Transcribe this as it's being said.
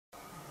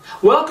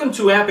Welcome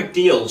to Epic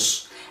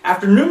Deals.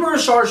 After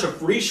numerous hours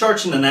of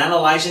researching and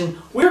analysing,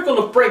 we're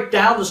going to break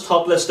down this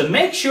top list to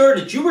make sure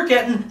that you are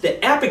getting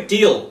the epic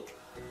deal.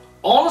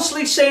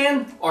 Honestly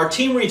saying, our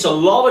team reads a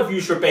lot of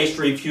user-based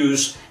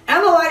reviews,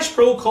 analyse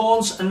pro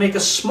cons and make a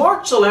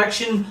smart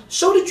selection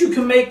so that you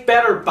can make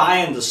better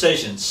buying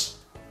decisions.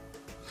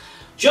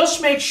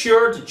 Just make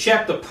sure to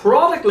check the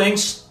product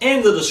links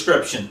in the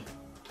description.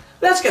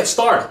 Let's get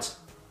started.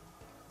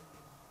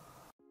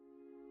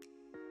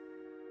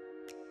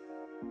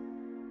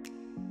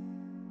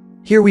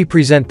 Here we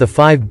present the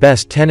 5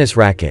 best tennis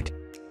racket.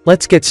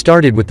 Let's get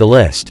started with the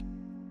list.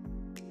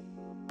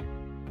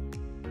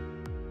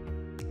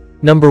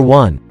 Number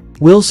 1.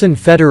 Wilson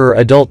Federer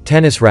Adult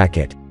Tennis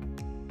Racket.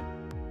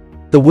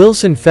 The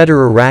Wilson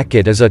Federer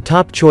racket is a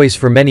top choice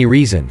for many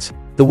reasons.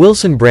 The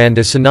Wilson brand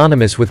is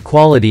synonymous with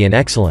quality and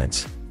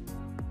excellence.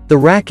 The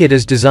racket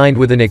is designed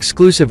with an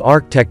exclusive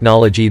arc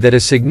technology that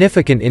is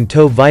significant in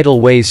toe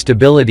vital ways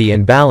stability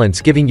and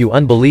balance, giving you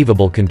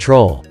unbelievable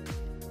control.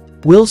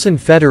 Wilson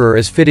Federer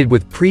is fitted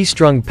with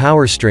pre-strung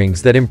power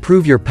strings that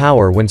improve your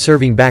power when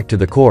serving back to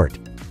the court.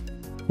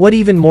 What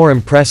even more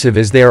impressive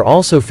is they are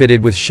also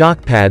fitted with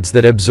shock pads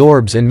that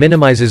absorbs and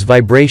minimizes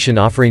vibration,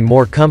 offering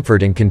more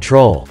comfort and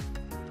control.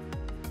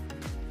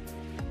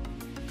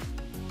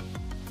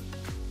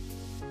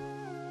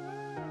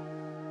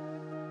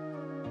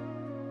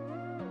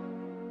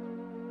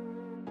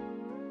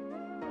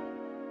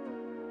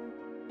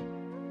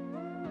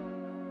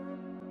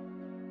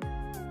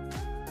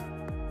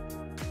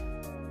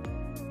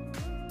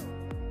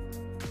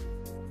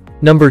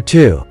 Number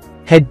 2.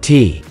 Head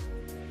T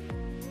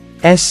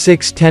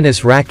S6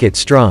 Tennis Racket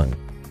Strung.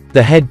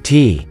 The Head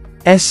T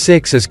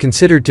S6 is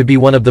considered to be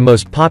one of the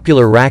most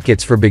popular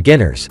rackets for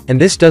beginners, and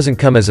this doesn't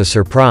come as a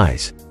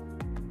surprise.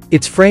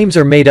 Its frames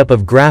are made up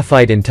of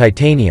graphite and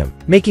titanium,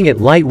 making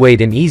it lightweight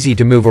and easy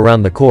to move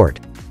around the court.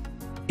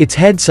 Its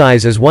head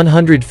size is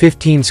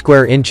 115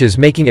 square inches,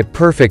 making it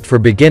perfect for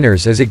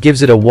beginners as it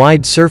gives it a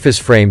wide surface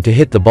frame to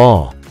hit the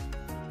ball.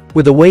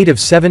 With a weight of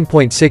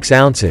 7.6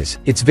 ounces,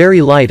 it's very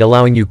light,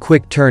 allowing you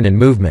quick turn and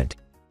movement.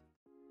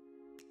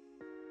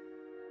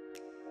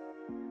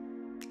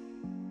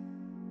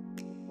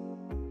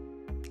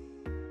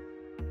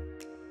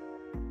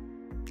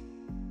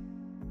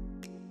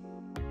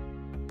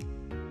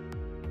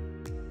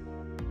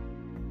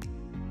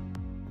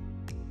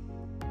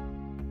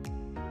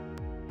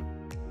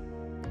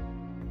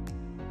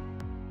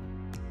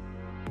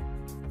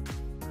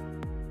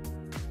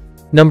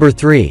 Number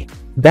 3.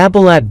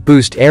 Babolat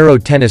Boost Aero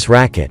Tennis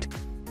Racket.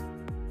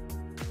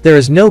 There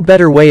is no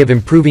better way of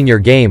improving your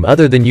game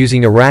other than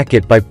using a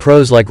racket by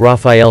pros like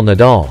Rafael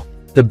Nadal.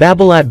 The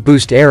Babolat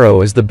Boost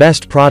Aero is the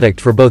best product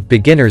for both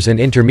beginners and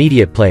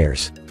intermediate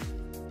players.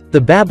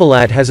 The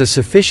Babolat has a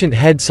sufficient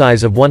head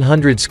size of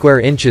 100 square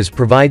inches,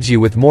 provides you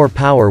with more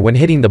power when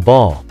hitting the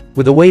ball.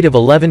 With a weight of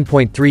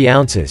 11.3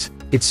 ounces,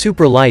 it's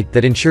super light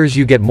that ensures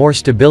you get more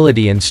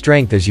stability and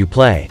strength as you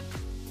play.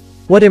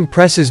 What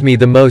impresses me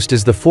the most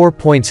is the 4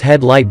 points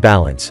head light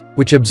balance,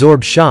 which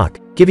absorbs shock,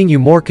 giving you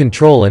more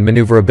control and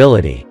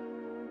maneuverability.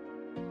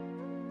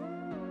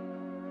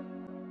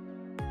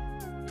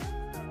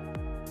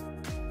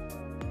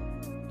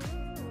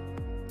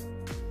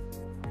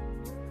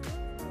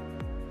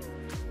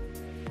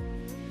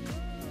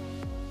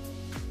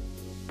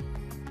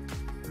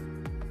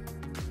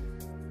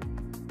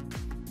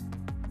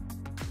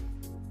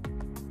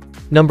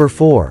 Number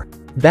 4.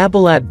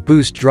 Babolat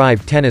Boost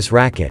Drive Tennis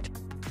Racket.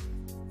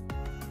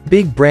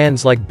 Big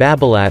brands like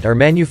Babolat are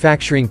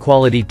manufacturing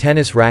quality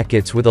tennis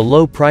rackets with a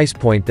low price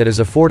point that is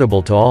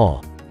affordable to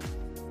all.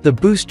 The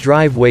Boost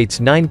Drive weighs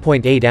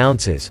 9.8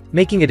 ounces,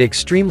 making it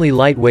extremely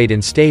lightweight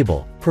and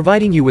stable,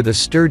 providing you with a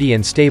sturdy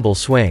and stable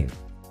swing.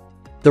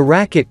 The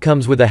racket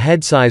comes with a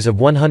head size of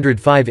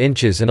 105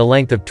 inches and a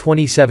length of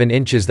 27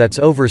 inches that's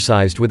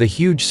oversized, with a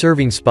huge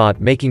serving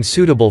spot, making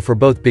suitable for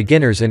both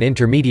beginners and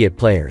intermediate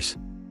players.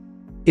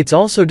 It's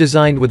also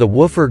designed with a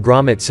woofer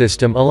grommet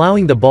system,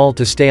 allowing the ball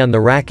to stay on the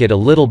racket a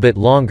little bit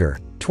longer,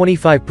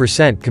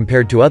 25%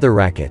 compared to other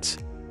rackets.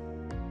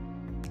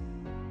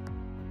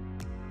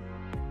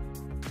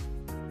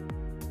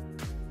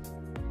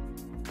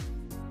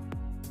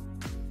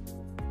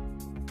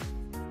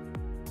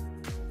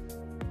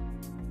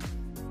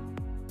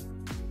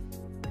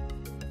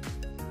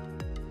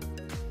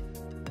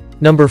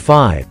 Number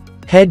 5.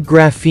 Head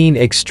Graphene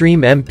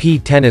Extreme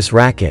MP Tennis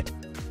Racket.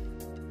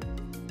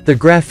 The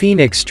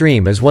Graphene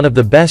Extreme is one of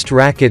the best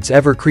rackets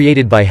ever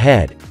created by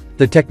Head.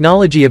 The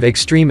technology of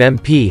Extreme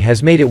MP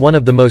has made it one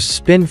of the most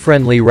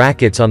spin-friendly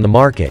rackets on the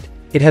market.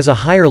 It has a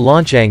higher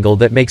launch angle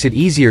that makes it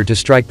easier to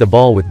strike the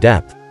ball with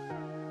depth.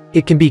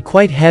 It can be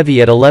quite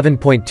heavy at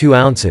 11.2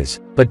 ounces,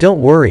 but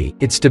don't worry,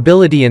 its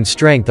stability and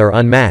strength are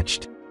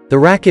unmatched. The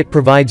racket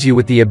provides you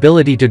with the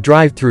ability to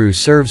drive through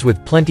serves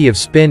with plenty of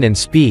spin and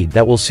speed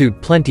that will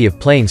suit plenty of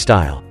playing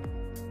style.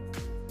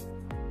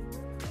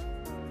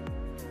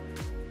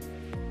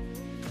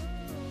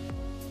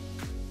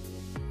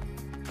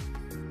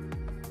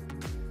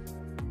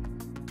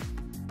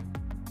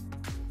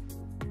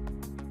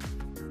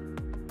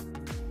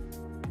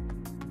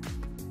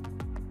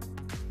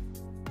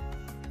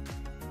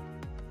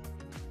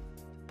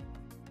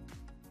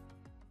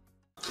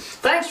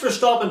 Thanks for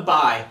stopping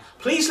by.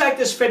 Please like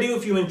this video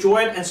if you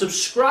enjoyed and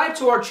subscribe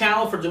to our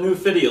channel for the new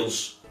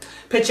videos.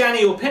 Pitch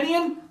any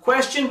opinion,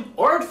 question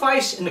or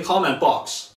advice in the comment box.